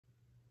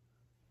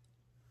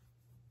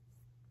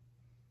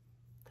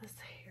this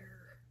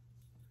hair.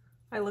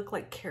 I look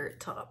like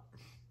Carrot Top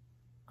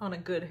on a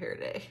good hair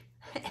day.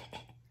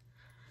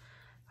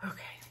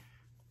 Okay.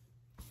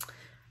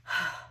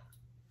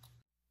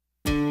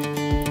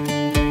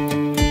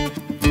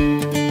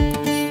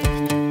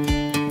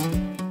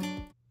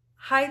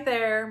 Hi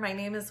there, my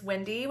name is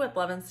Wendy with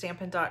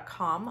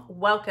loveandstampin.com.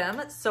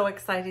 Welcome, so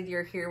excited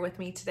you're here with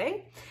me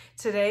today.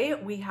 Today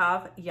we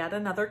have yet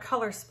another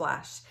color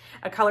splash.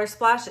 A color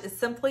splash is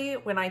simply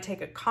when I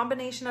take a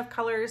combination of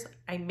colors,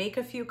 I make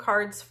a few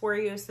cards for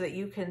you so that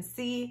you can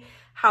see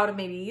how to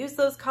maybe use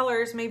those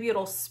colors. Maybe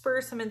it'll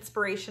spur some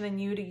inspiration in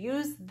you to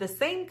use the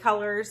same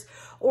colors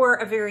or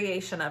a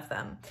variation of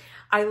them.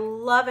 I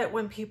love it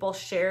when people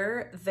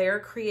share their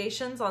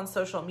creations on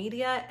social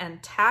media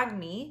and tag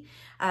me.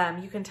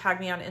 You can tag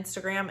me on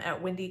Instagram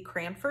at Wendy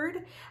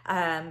Cranford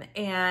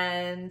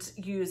and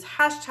use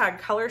hashtag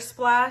color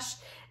splash,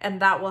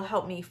 and that will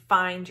help me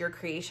find your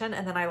creation.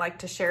 And then I like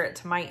to share it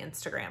to my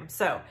Instagram.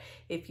 So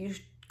if you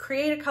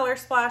create a color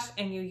splash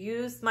and you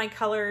use my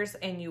colors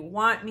and you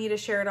want me to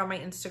share it on my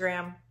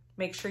Instagram,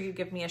 make sure you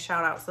give me a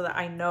shout out so that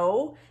I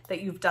know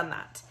that you've done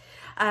that.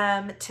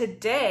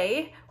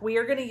 Today we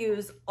are going to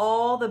use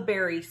all the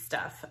berry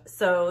stuff.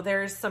 So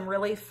there's some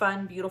really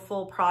fun,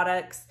 beautiful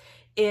products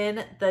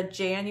in the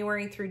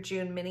January through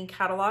June mini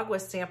catalog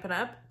with Stampin'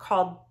 Up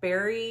called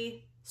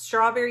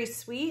Strawberry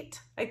Sweet,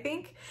 I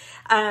think.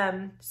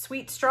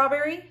 Sweet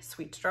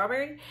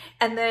strawberry.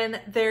 And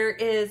then there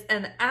is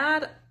an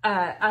not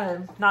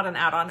an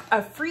add-on,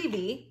 a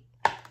freebie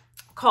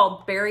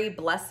called Berry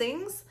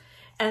Blessings.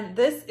 And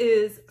this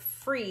is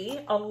free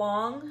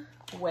along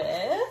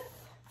with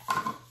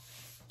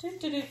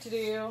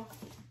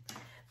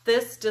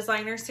this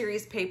designer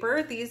series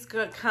paper. These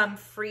come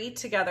free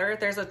together.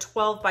 There's a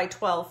 12 by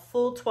 12,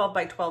 full 12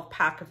 by 12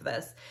 pack of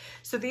this.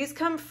 So these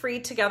come free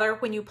together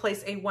when you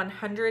place a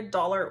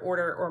 $100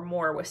 order or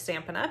more with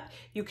Stampin' Up.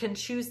 You can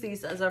choose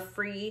these as a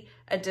free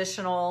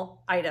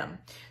additional item.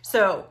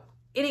 So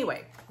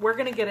anyway, we're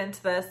gonna get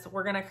into this.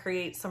 We're gonna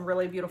create some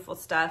really beautiful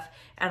stuff,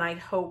 and I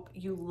hope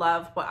you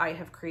love what I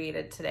have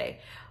created today.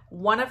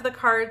 One of the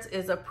cards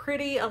is a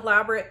pretty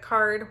elaborate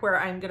card where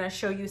I'm gonna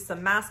show you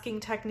some masking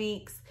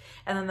techniques,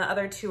 and then the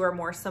other two are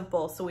more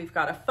simple. So we've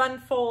got a fun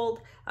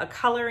fold, a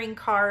coloring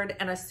card,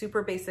 and a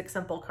super basic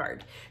simple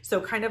card. So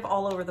kind of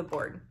all over the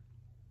board.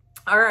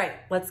 All right,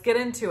 let's get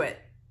into it.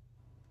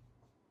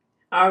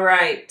 All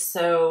right,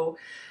 so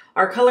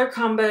our color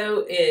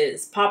combo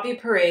is Poppy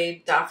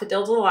Parade,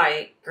 Daffodil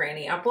Delight,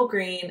 Granny Apple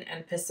Green,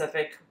 and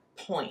Pacific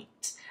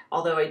Point.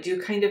 Although I do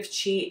kind of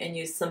cheat and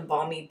use some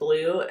balmy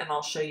blue, and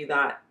I'll show you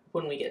that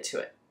when we get to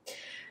it.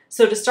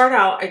 So to start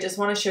out, I just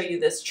want to show you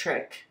this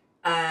trick.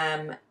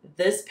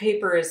 This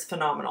paper is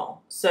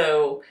phenomenal.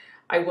 So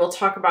I will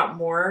talk about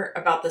more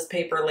about this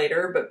paper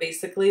later, but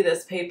basically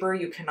this paper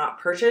you cannot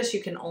purchase.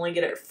 You can only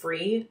get it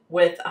free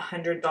with a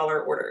 $100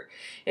 order.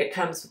 It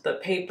comes with the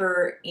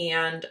paper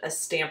and a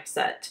stamp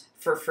set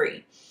for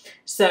free.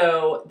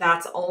 So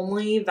that's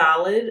only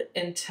valid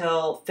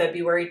until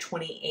February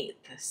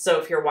 28th.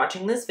 So if you're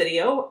watching this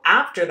video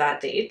after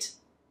that date,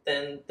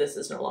 then this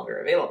is no longer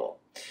available.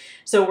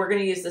 So we're going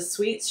to use the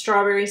Sweet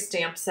Strawberry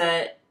stamp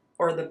set,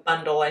 or the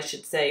bundle I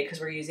should say, because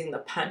we're using the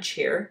punch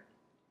here.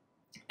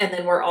 And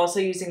then we're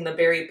also using the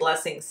Berry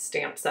Blessings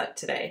stamp set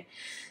today.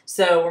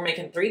 So we're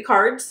making 3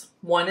 cards.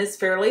 One is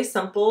fairly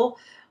simple,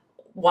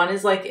 one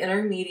is like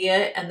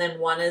intermediate, and then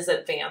one is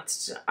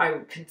advanced. I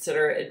would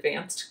consider it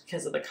advanced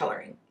because of the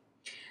coloring.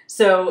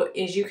 So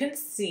as you can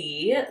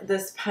see,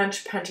 this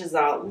punch punches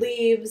out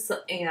leaves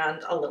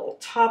and a little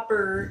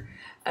topper,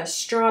 a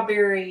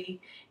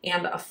strawberry,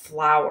 and a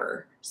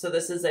flower. So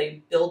this is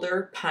a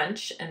builder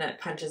punch, and it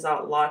punches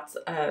out lots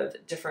of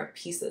different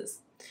pieces.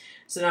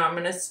 So now I'm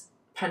going to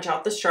punch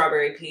out the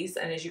strawberry piece,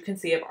 and as you can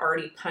see, I've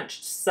already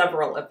punched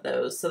several of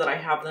those so that I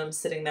have them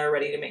sitting there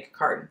ready to make a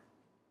card.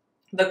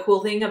 The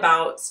cool thing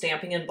about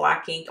stamping in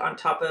black ink on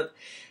top of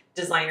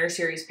designer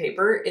series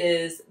paper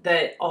is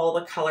that all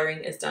the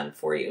coloring is done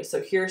for you.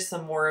 So here's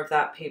some more of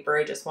that paper.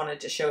 I just wanted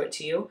to show it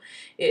to you.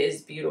 It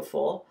is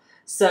beautiful.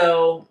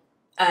 So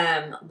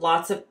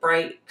lots of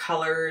bright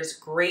colors,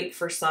 great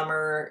for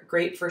summer,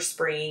 great for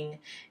spring,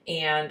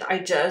 and I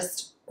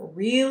just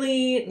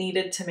really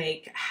needed to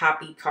make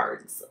happy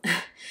cards.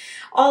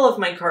 All of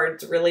my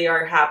cards really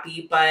are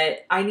happy,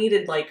 but I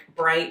needed like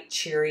bright,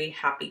 cheery,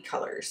 happy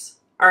colors.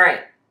 All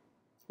right,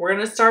 we're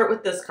gonna start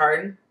with this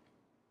card.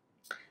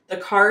 The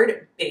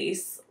card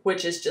base,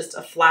 which is just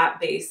a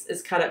flat base,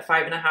 is cut at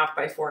 5.5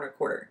 by 4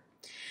 1/4.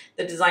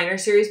 The designer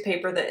series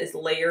paper that is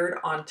layered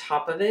on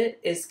top of it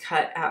is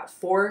cut at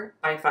 4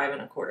 by 5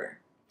 1/4.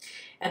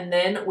 And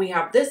then we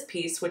have this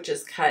piece, which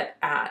is cut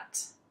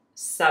at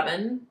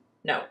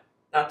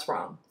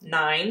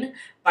 9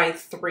 by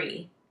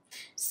 3.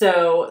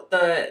 So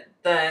the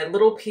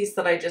little piece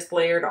that I just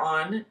layered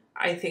on,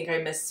 I think I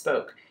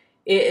misspoke.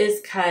 It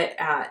is cut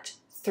at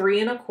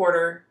 3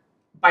 1/4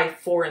 by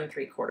 4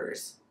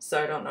 3/4.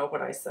 So I don't know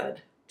what I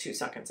said 2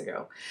 seconds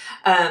ago.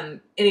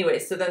 Anyway,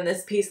 so then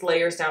this piece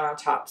layers down on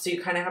top. So you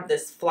kind of have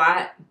this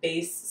flat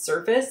base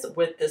surface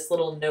with this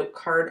little note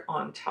card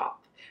on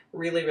top,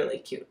 Really, really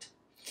cute.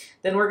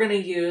 Then we're going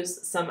to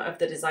use some of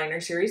the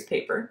designer series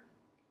paper,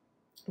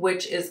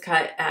 which is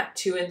cut at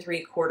 2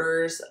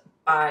 3/4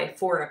 by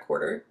 4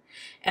 1/4.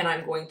 And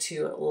I'm going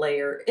to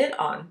layer it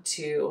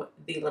onto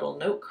the little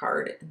note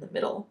card in the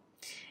middle.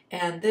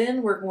 And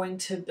then we're going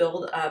to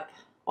build up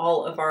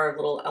all of our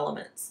little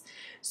elements.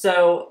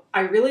 So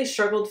I really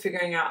struggled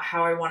figuring out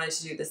how I wanted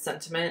to do the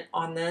sentiment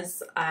on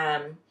this.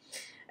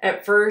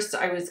 At first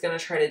I was going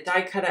to try to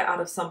die cut it out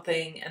of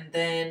something, and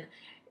then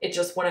it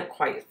just wouldn't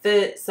quite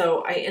fit.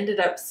 So I ended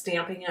up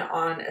stamping it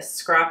on a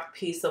scrap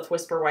piece of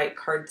Whisper White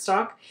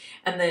cardstock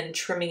and then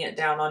trimming it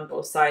down on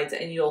both sides,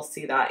 and you'll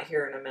see that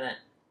here in a minute.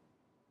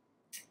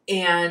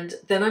 And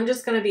then I'm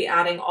just going to be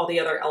adding all the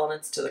other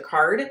elements to the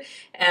card,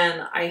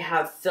 and I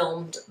have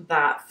filmed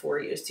that for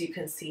you so you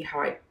can see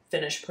how I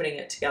finish putting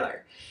it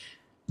together.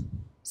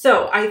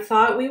 So I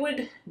thought we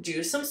would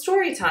do some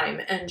story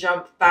time and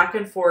jump back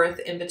and forth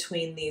in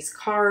between these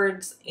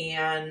cards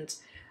and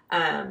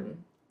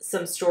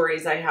some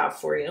stories I have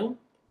for you.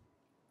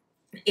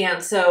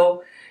 And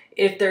so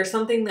if there's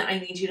something that I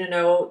need you to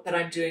know that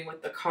I'm doing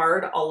with the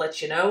card, I'll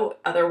let you know.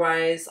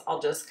 Otherwise,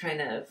 I'll just kind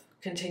of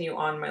continue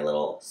on my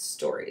little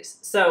stories.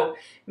 So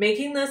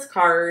making this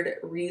card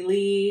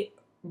really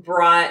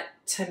brought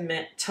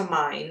to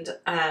mind,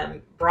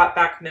 brought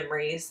back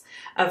memories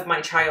of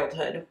my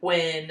childhood.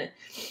 When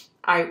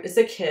I was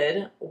a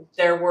kid,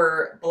 there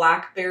were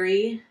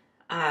blackberry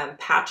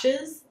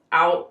patches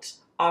out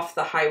off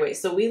the highway.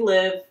 So we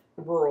live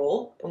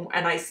rural,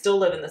 and I still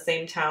live in the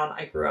same town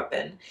I grew up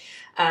in.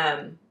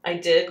 I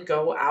did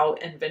go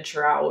out and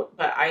venture out,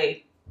 but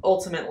I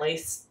ultimately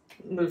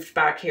moved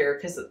back here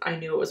because I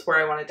knew it was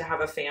where I wanted to have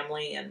a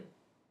family and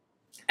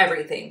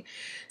everything.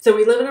 So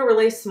we live in a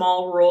really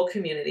small rural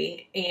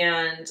community,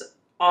 and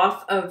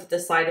off of the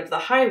side of the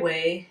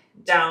highway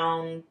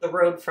down the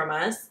road from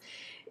us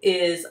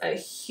is a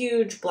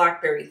huge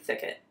blackberry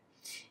thicket.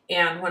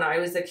 And when I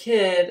was a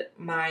kid,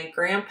 my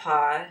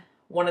grandpa,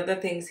 one of the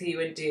things he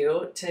would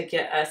do to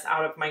get us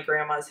out of my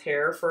grandma's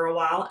hair for a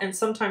while, and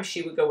sometimes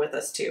she would go with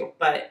us too,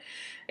 but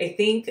I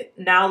think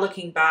now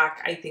looking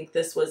back, I think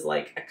this was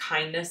like a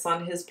kindness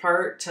on his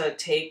part to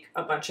take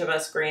a bunch of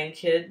us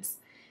grandkids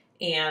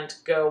and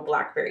go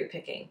blackberry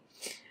picking.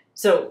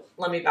 So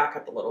let me back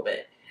up a little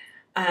bit.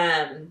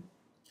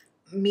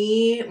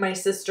 Me, my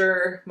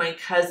sister, my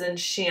cousin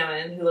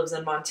Shannon, who lives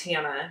in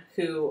Montana,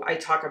 who I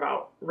talk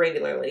about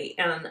regularly,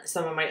 and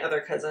some of my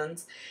other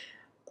cousins,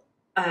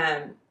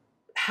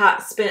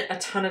 spent a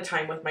ton of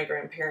time with my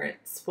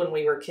grandparents when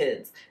we were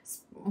kids.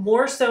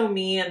 More so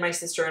me and my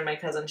sister and my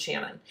cousin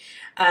Shannon.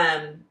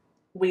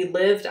 We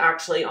lived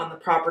actually on the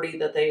property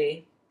that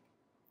they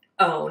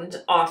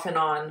owned off and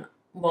on.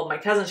 Well, my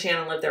cousin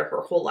Shannon lived there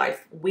her whole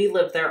life. We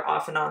lived there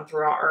off and on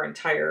throughout our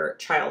entire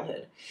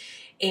childhood.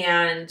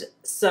 And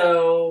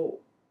so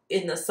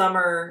in the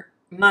summer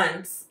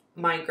months,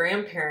 my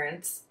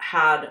grandparents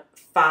had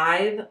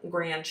 5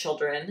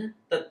 grandchildren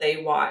that they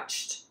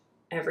watched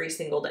every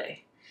single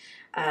day.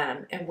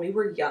 And we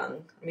were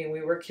young. I mean,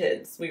 we were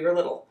kids. We were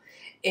little.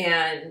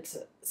 And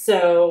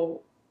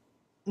so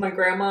my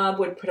grandma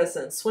would put us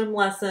in swim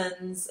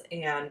lessons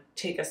and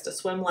take us to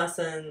swim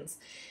lessons,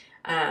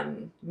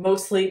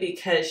 mostly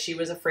because she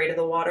was afraid of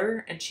the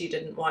water and she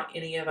didn't want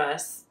any of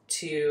us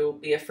to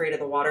be afraid of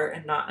the water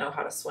and not know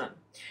how to swim.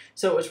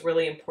 So it was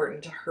really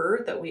important to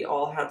her that we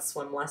all had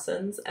swim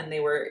lessons, and they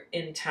were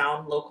in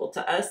town local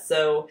to us.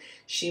 So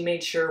she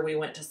made sure we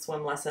went to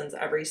swim lessons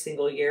every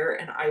single year,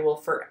 and I will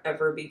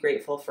forever be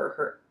grateful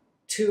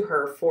to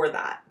her for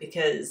that,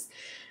 because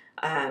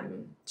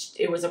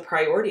it was a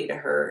priority to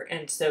her,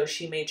 and so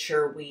she made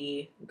sure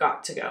we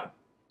got to go.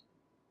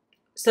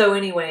 So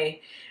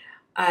anyway,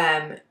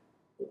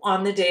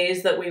 on the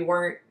days that we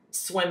weren't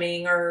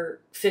swimming or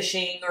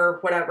fishing or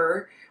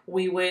whatever,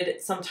 we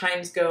would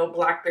sometimes go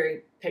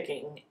blackberry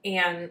picking,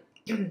 and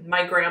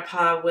my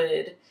grandpa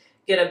would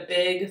get a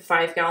big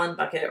 5-gallon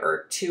bucket,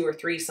 or 2 or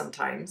 3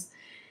 sometimes,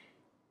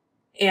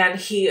 and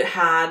he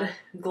had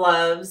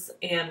gloves,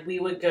 and we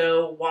would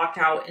go walk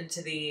out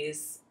into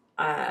these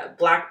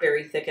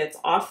blackberry thickets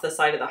off the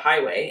side of the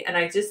highway. And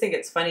I just think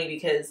it's funny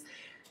because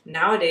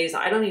nowadays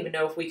I don't even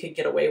know if we could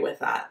get away with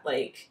that.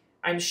 Like,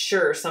 I'm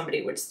sure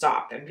somebody would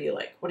stop and be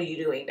like, what are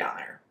you doing down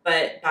there?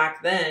 But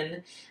back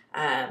then,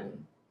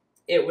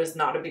 it was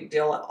not a big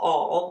deal at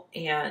all,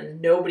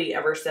 and nobody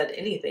ever said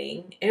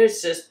anything. It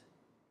was just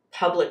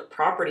public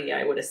property,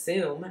 I would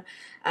assume,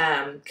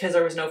 because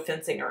there was no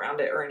fencing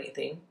around it or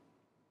anything.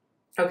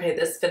 Okay,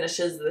 this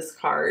finishes this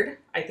card.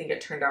 I think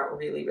it turned out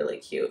really, really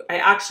cute.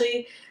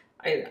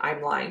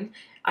 I'm lying.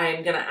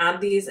 I'm going to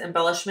add these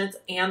embellishments,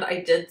 and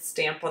I did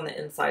stamp on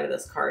the inside of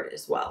this card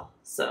as well.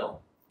 So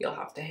you'll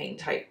have to hang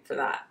tight for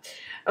that.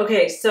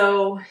 Okay,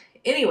 so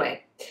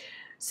anyway,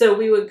 so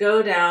we would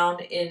go down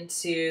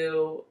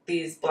into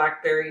these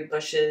blackberry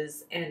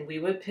bushes, and we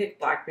would pick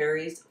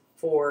blackberries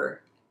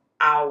for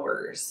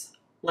hours.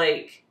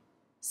 Like,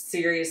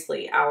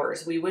 seriously,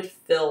 hours. We would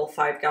fill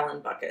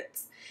 5-gallon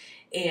buckets.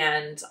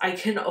 And I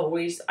can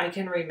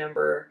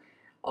remember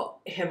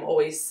him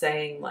always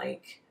saying,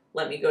 like,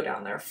 let me go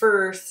down there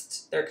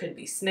first. There could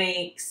be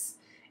snakes.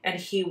 And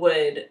he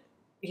would,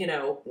 you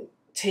know,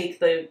 take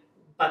the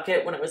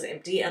bucket when it was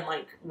empty and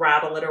like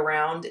rattle it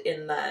around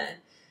in the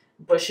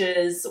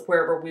bushes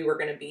wherever we were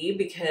going to be,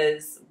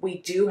 because we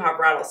do have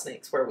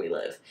rattlesnakes where we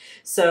live.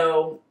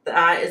 So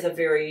that is a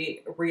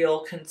very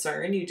real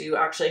concern. You do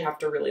actually have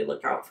to really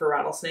look out for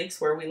rattlesnakes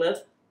where we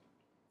live.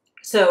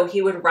 So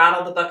he would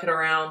rattle the bucket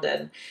around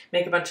and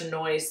make a bunch of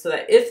noise so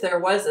that if there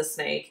was a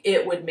snake,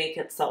 it would make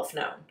itself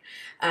known,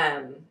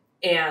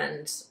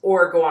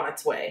 or go on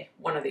its way,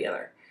 one or the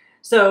other.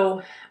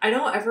 So I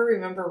don't ever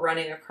remember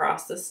running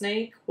across the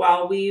snake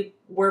while we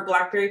were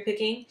blackberry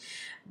picking,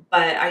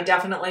 but I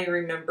definitely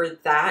remember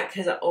that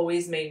because it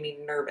always made me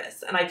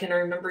nervous. And I can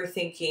remember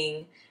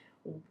thinking,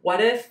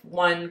 what if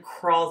one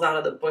crawls out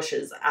of the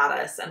bushes at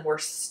us and we're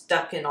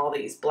stuck in all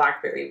these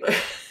blackberry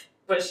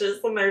bushes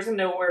and there's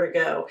nowhere to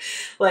go?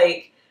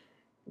 Like,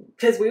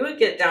 because we would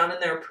get down in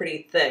there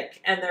pretty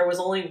thick and there was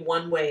only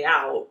one way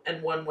out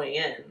and one way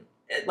in.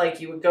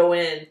 Like, you would go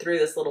in through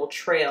this little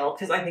trail,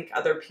 because I think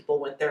other people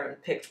went there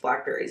and picked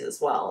blackberries as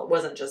well. It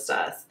wasn't just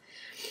us.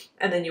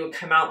 And then you would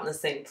come out in the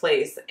same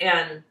place.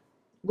 And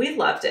we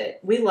loved it.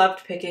 We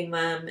loved picking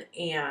them,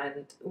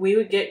 and we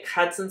would get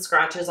cuts and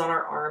scratches on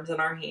our arms and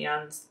our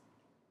hands.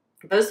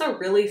 But it's a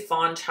really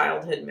fond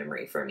childhood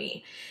memory for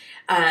me.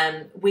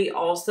 We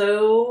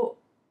also,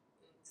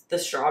 the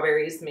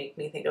strawberries make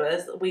me think of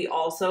this. We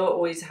also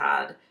always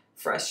had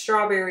fresh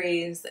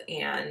strawberries,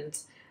 and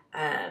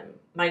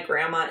my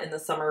grandma in the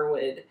summer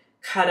would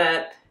cut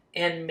up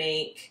and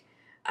make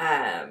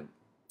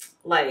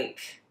like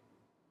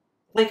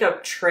a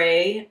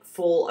tray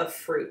full of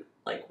fruit,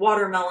 like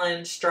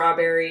watermelon,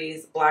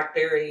 strawberries,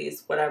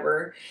 blackberries,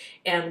 whatever.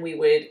 And we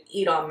would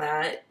eat on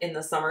that in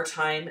the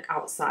summertime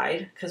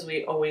outside because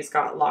we always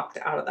got locked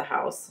out of the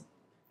house.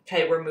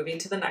 Okay, we're moving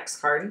to the next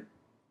card.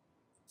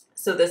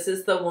 So this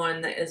is the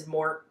one that is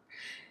more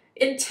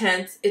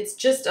intense. It's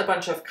just a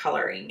bunch of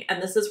coloring,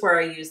 and this is where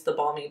I use the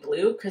balmy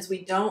blue because we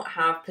don't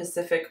have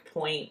Pacific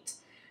Point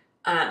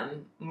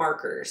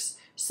markers,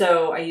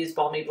 so I use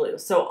balmy blue.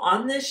 So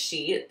on this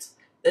sheet,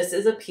 this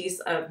is a piece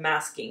of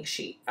masking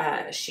sheet,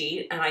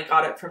 and I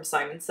got it from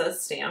Simon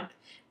Says Stamp,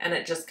 and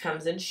it just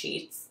comes in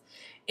sheets,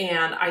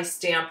 and I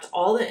stamped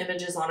all the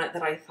images on it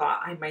that I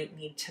thought I might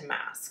need to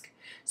mask.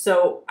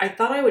 So I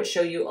thought I would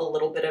show you a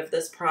little bit of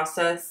this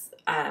process.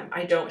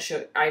 I don't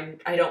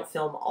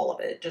film all of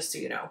it, just so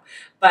you know,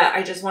 but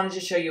I just wanted to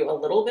show you a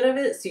little bit of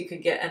it so you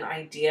could get an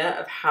idea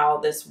of how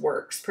this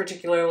works,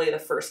 particularly the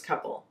first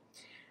couple.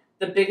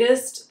 The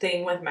biggest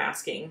thing with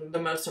masking,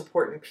 the most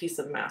important piece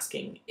of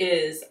masking,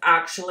 is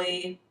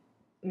actually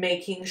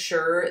making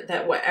sure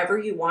that whatever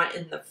you want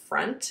in the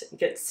front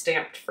gets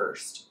stamped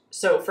first.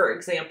 So for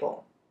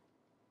example,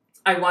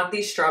 I want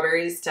these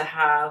strawberries to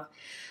have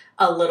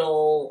a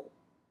little,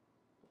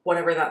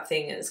 whatever that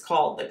thing is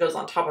called that goes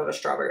on top of a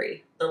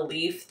strawberry. The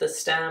leaf, the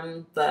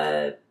stem,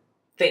 the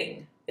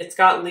thing. It's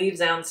got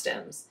leaves and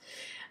stems.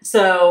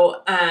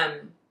 So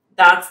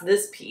that's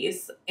this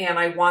piece, and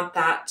I want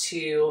that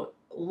to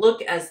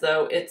look as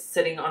though it's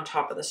sitting on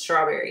top of the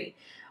strawberry.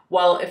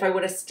 Well, if I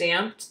would have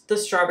stamped the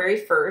strawberry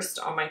first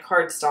on my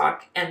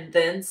cardstock and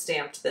then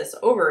stamped this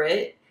over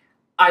it,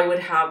 I would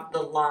have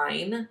the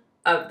line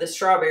of the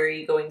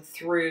strawberry going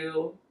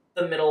through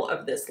the middle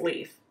of this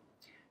leaf.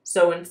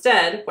 So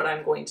instead, what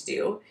I'm going to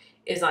do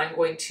is I'm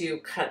going to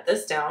cut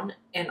this down,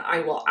 and I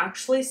will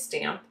actually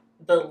stamp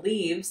the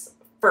leaves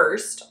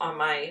first on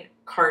my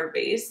card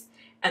base,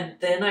 and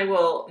then I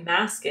will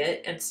mask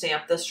it and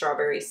stamp the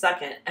strawberry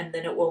second, and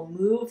then it will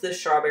move the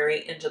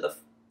strawberry into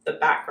the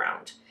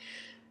background,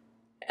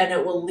 and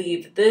it will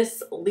leave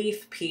this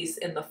leaf piece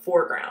in the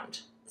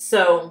foreground.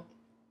 So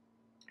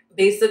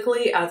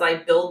basically, as I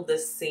build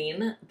this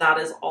scene, that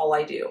is all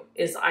I do,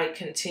 is I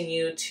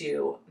continue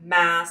to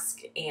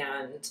mask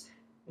and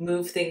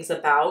move things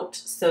about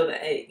so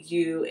that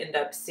you end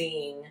up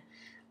seeing,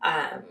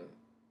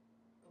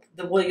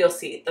 you'll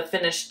see the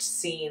finished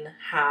scene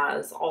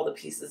has all the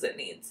pieces it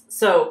needs.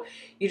 So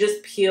you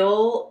just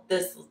peel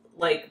this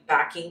like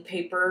backing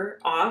paper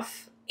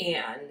off,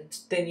 and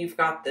then you've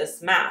got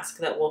this mask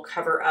that will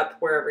cover up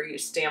wherever you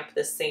stamp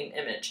this same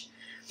image.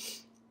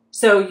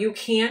 So you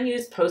can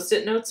use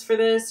Post-it notes for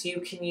this.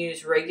 You can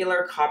use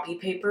regular copy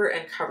paper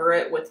and cover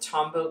it with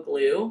Tombow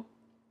glue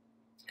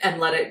and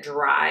let it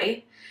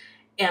dry,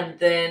 and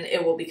then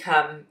it will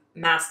become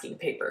masking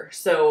paper.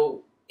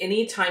 So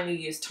anytime you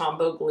use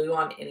Tombow glue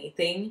on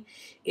anything,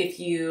 if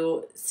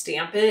you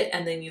stamp it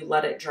and then you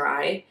let it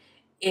dry,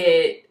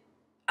 if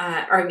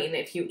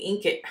you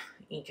ink it,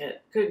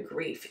 good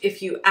grief.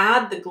 If you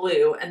add the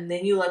glue and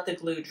then you let the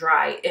glue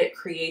dry, it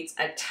creates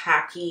a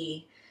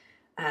tacky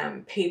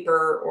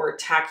paper or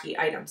tacky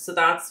item. So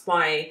that's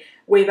why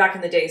way back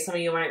in the day, some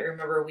of you might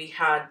remember we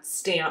had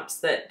stamps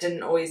that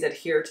didn't always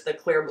adhere to the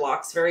clear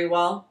blocks very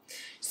well.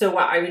 So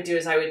what I would do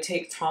is I would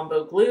take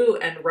Tombow glue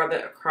and rub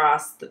it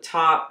across the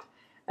top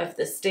of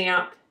the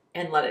stamp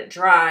and let it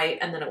dry,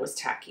 and then it was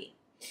tacky.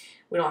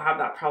 We don't have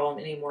that problem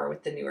anymore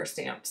with the newer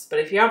stamps. But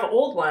if you have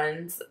old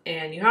ones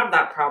and you have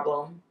that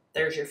problem,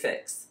 there's your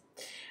fix.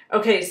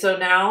 Okay, so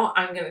now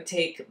I'm going to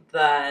take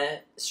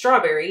the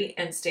strawberry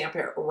and stamp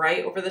it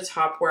right over the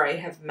top where I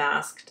have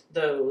masked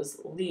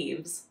those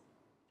leaves.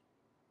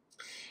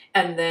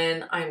 And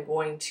then I'm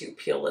going to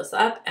peel this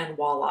up and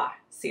voila,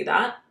 see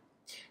that?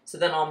 So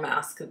then I'll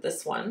mask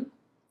this one.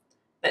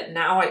 But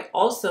now I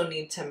also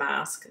need to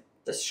mask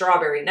the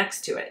strawberry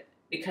next to it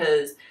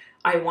because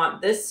I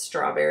want this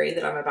strawberry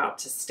that I'm about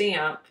to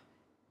stamp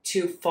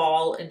to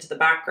fall into the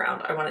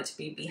background. I want it to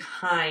be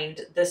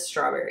behind this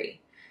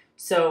strawberry.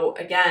 So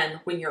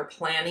again, when you're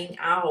planning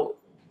out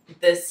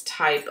this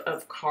type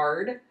of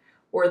card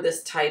or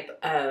this type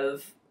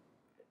of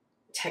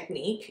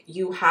technique,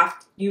 you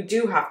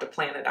do have to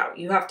plan it out.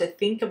 You have to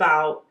think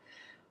about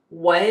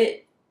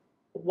what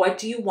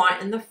do you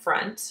want in the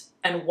front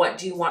and what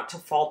do you want to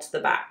fall to the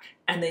back?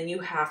 And then you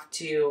have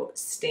to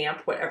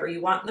stamp whatever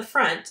you want in the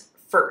front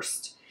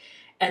first.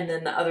 And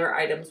then the other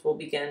items will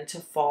begin to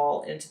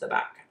fall into the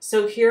back.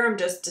 So here I'm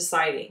just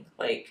deciding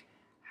like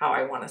how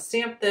I want to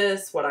stamp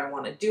this, what I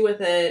want to do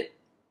with it.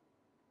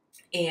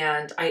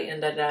 And I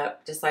ended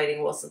up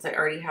deciding, well, since I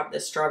already have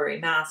this strawberry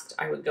masked,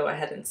 I would go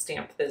ahead and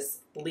stamp this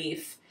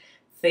leaf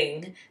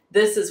thing.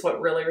 This is what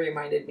really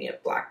reminded me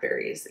of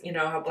blackberries. You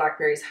know how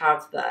blackberries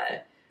have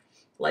the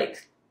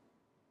like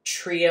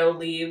trio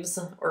leaves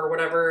or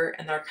whatever,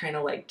 and they're kind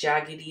of like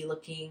jaggedy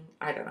looking.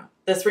 I don't know.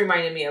 This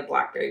reminded me of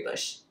blackberry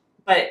bush,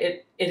 but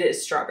it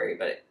is strawberry,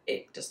 but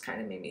it just kind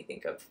of made me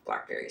think of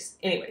blackberries.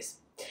 Anyways,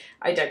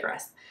 I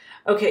digress.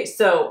 Okay,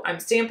 so I'm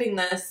stamping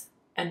this,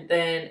 and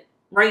then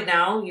right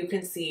now you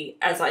can see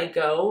as I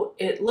go,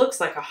 it looks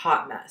like a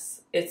hot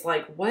mess. It's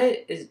like,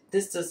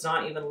 this does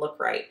not even look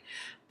right.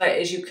 But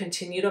as you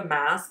continue to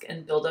mask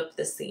and build up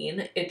the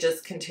scene, it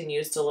just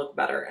continues to look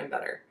better and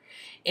better.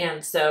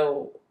 And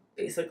so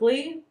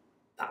basically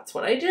that's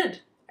what I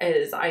did,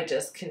 is I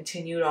just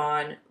continued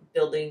on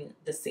building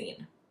the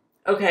scene.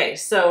 Okay,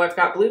 so I've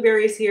got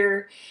blueberries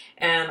here,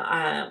 and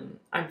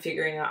I'm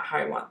figuring out how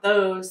I want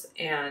those,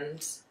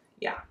 and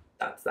yeah,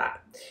 that's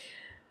that.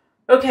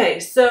 Okay,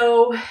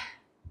 so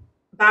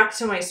back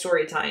to my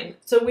story time.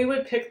 So we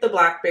would pick the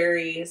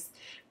blackberries,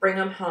 bring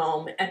them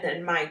home, and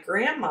then my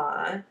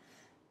grandma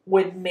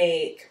would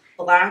make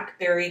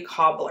blackberry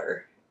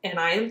cobbler. And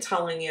I am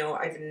telling you,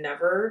 I've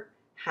never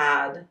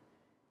had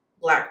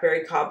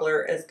blackberry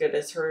cobbler as good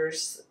as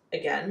hers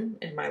again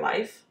in my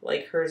life.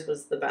 Like, hers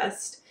was the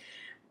best.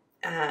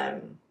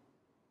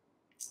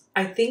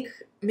 I think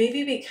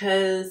maybe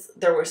because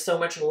there was so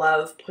much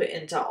love put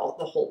into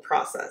the whole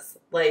process.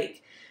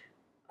 Like,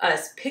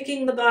 us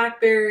picking the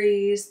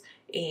blackberries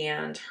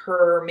and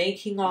her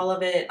making all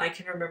of it. I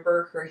can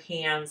remember her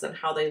hands and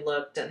how they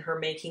looked, and her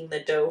making the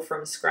dough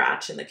from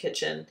scratch in the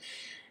kitchen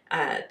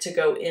to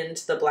go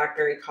into the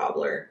blackberry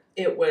cobbler.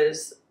 It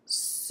was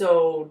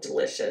so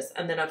delicious.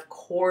 And then of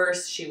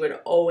course she would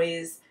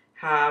always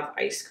have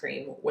ice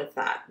cream with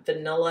that,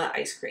 vanilla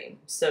ice cream.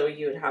 So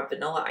you would have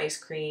vanilla ice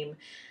cream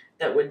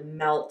that would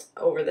melt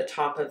over the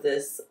top of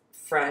this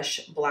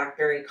fresh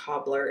blackberry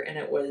cobbler, and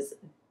it was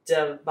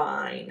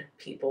divine,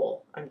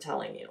 people. I'm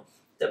telling you,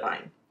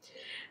 divine.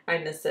 I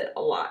miss it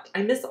a lot.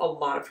 I miss a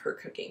lot of her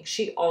cooking.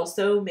 She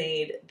also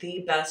made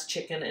the best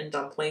chicken and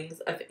dumplings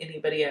of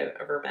anybody I've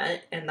ever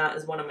met, and that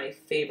is one of my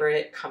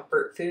favorite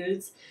comfort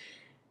foods.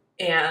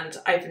 And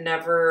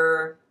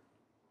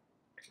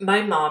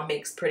my mom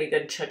makes pretty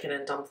good chicken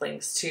and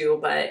dumplings too,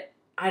 but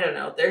I don't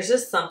know. There's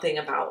just something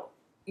about,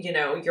 you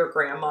know, your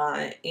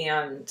grandma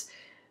and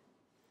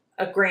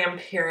a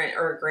grandparent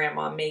or a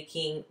grandma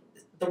making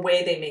the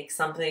way they make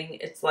something.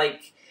 It's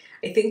like,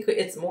 I think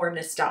it's more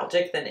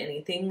nostalgic than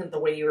anything. The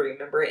way you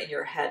remember it in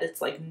your head,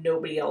 it's like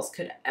nobody else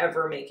could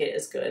ever make it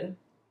as good.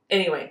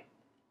 Anyway,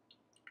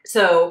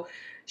 so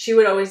she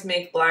would always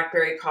make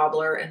blackberry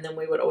cobbler, and then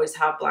we would always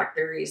have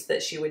blackberries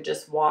that she would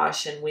just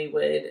wash, and we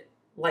would,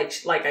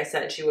 like I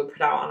said, she would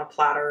put out on a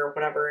platter or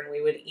whatever, and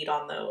we would eat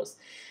on those.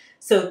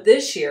 So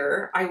this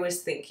year I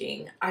was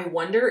thinking, I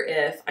wonder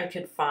if I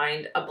could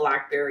find a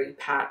blackberry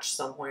patch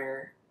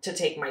somewhere to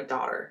take my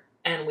daughter,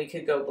 and we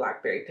could go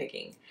blackberry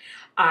picking.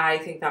 I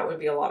think that would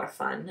be a lot of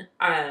fun.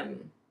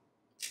 I'm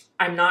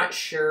not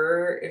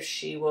sure if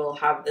she will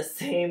have the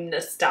same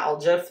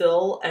nostalgia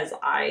feel as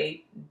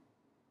I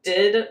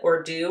did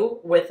or do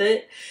with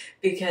it,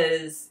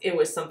 because it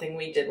was something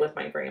we did with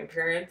my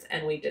grandparents,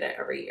 and we did it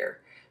every year.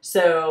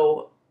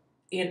 So,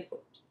 you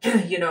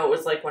know, it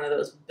was like one of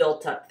those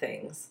built up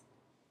things.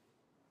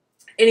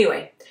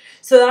 Anyway,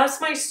 so that's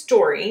my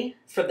story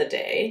for the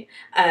day,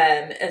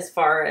 as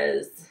far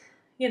as,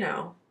 you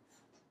know,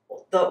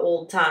 the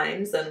old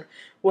times and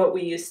what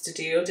we used to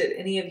do. Did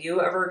any of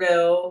you ever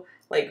go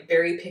like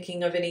berry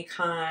picking of any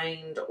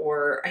kind?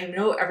 Or I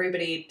know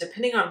everybody,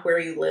 depending on where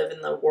you live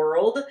in the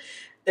world,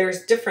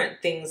 there's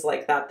different things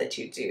like that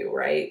you do,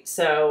 right?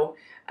 So,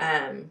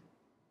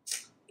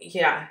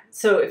 yeah.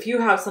 So if you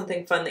have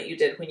something fun that you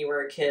did when you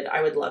were a kid,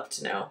 I would love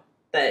to know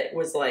that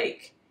was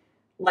like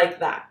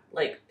that,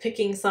 like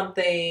picking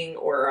something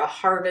or a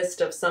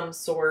harvest of some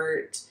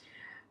sort.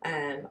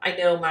 I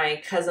know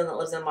my cousin that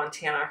lives in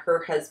Montana,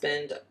 her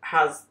husband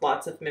has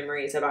lots of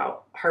memories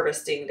about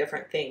harvesting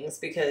different things,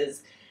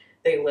 because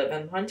they live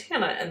in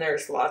Montana and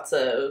there's lots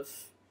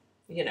of,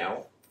 you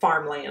know,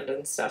 farmland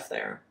and stuff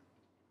there.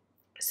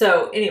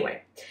 So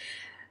anyway,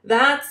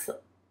 that's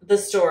the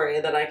story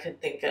that I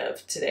could think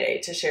of today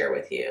to share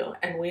with you.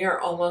 And we are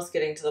almost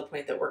getting to the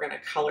point that we're going to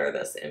color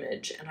this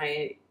image. And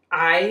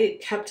I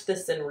kept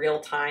this in real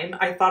time.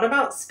 I thought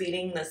about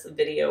speeding this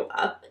video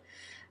up,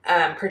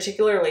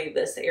 particularly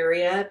this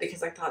area,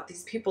 because I thought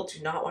these people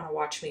do not want to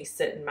watch me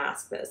sit and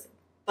mask this.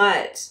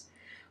 But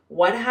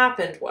what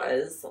happened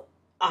was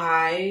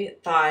I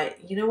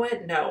thought, you know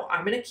what? No,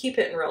 I'm going to keep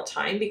it in real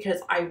time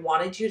because I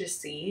wanted you to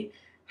see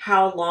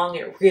how long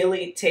it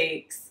really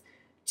takes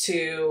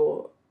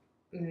to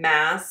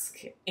mask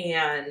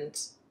and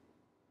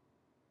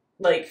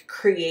like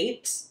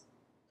create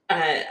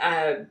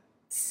a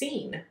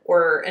scene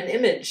or an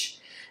image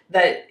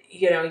that,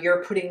 you know,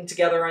 you're putting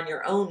together on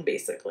your own,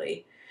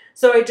 basically.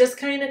 So I just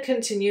kind of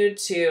continued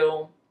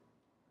to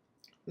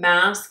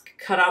mask,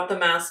 cut out the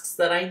masks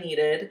that I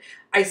needed.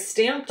 I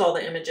stamped all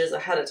the images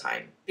ahead of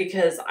time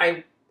because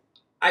I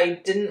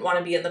didn't want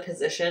to be in the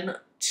position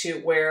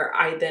to where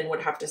I then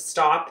would have to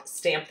stop,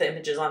 stamp the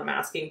images on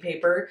masking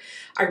paper.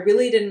 I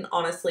really didn't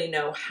honestly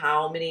know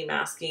how many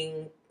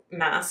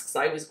masks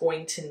I was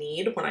going to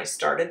need when I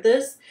started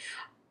this,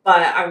 but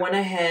I went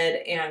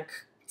ahead and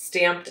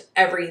stamped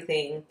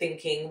everything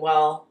thinking,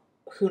 well,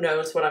 who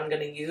knows what I'm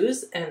going to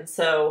use. And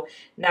so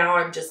now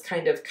I'm just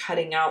kind of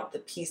cutting out the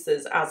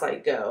pieces as I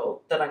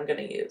go that I'm going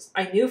to use.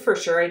 I knew for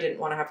sure I didn't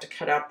want to have to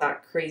cut out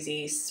that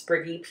crazy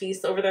spriggy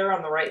piece over there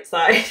on the right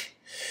side.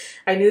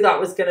 I knew that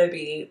was going to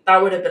be,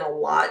 that would have been a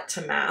lot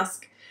to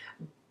mask.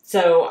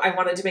 So I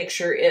wanted to make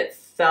sure it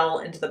fell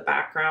into the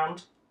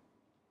background.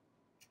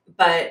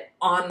 But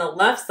on the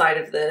left side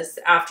of this,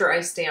 after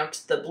I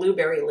stamped the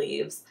blueberry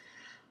leaves,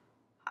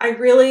 I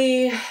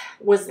really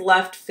was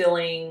left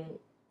feeling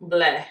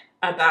bleh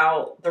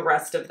about the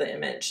rest of the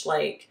image.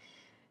 Like,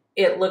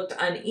 it looked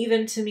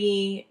uneven to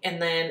me, and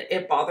then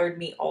it bothered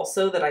me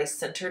also that I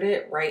centered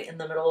it right in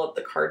the middle of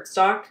the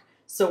cardstock.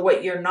 So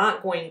what you're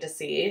not going to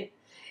see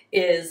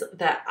is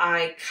that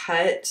I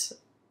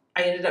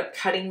ended up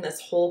cutting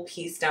this whole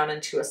piece down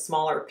into a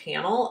smaller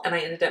panel, and I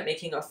ended up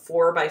making a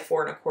 4 by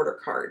 4 1/4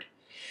 card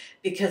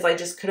because I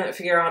just couldn't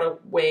figure out a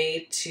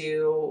way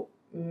to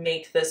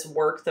make this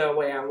work the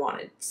way I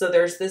wanted. So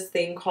there's this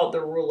thing called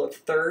the rule of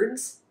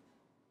thirds.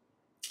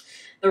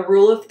 The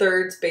rule of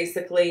thirds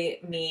basically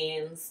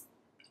means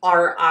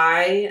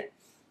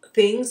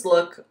things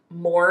look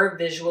more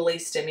visually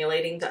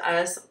stimulating to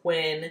us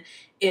when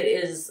it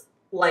is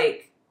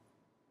like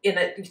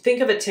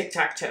think of a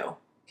tic-tac-toe,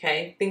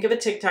 okay? Think of a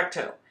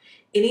tic-tac-toe.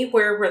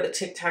 Anywhere where the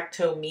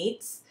tic-tac-toe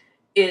meets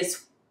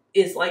is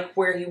like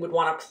where you would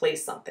want to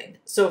place something.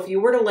 So if you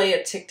were to lay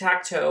a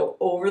tic-tac-toe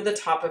over the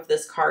top of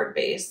this card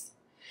base,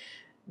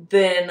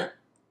 then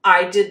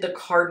I did the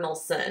cardinal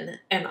sin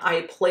and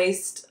I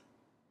placed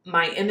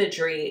my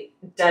imagery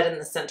dead in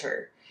the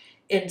center.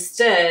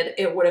 Instead,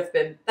 it would have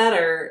been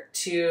better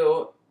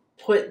to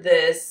put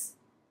this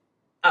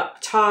up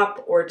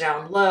top or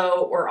down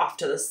low or off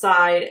to the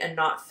side and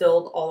not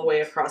filled all the way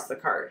across the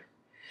card.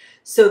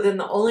 So then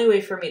the only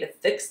way for me to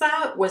fix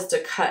that was to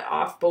cut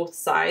off both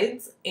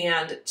sides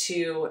and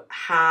to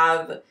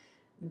have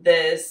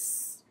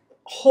this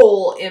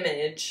whole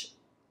image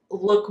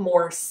look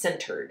more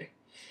centered.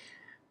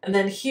 And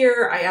then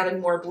here I added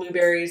more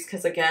blueberries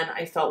because, again,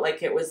 I felt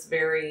like it was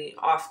very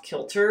off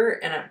kilter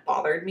and it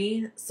bothered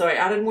me. So I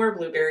added more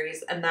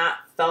blueberries, and that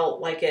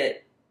felt like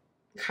it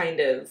kind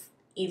of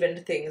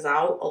evened things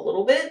out a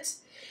little bit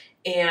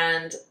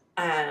and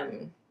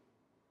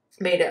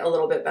made it a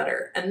little bit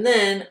better. And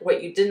then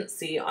what you didn't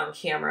see on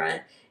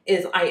camera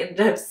is I ended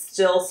up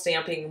still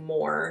stamping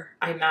more.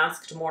 I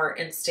masked more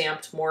and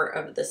stamped more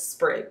of the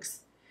sprigs.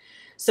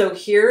 So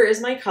here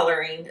is my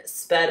coloring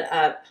sped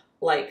up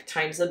like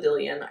times a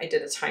billion. I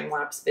did a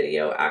time-lapse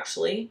video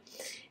actually,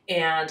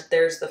 and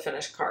there's the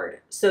finished card.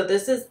 So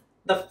this is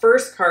the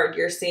first card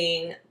you're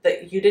seeing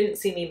that you didn't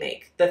see me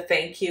make, the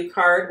thank you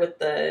card with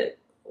the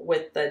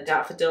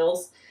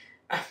daffodils,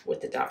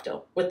 with the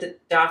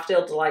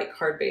Daffodil Delight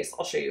card base.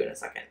 I'll show you in a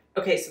second.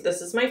 Okay, so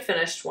this is my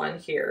finished one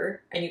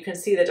here, and you can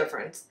see the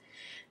difference.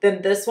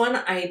 Then this one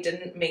I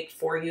didn't make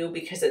for you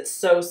because it's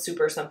so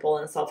super simple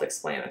and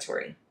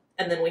self-explanatory.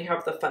 And then we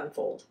have the fun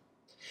fold.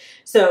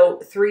 So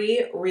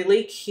 3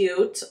 really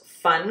cute,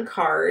 fun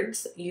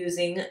cards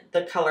using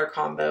the color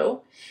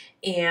combo.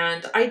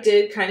 And I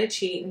did kind of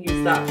cheat and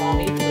use that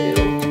balmy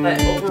blue, but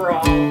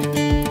overall,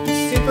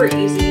 super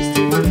easy,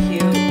 super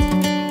cute,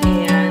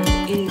 and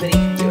anybody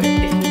can do it.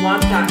 If you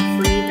want that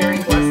free Berry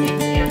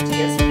Blessings and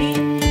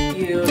DSP,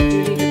 you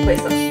do need to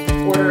place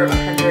an order of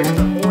 100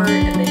 or more,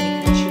 and then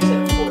you can choose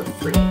it for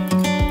free.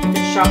 You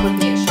can shop with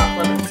me at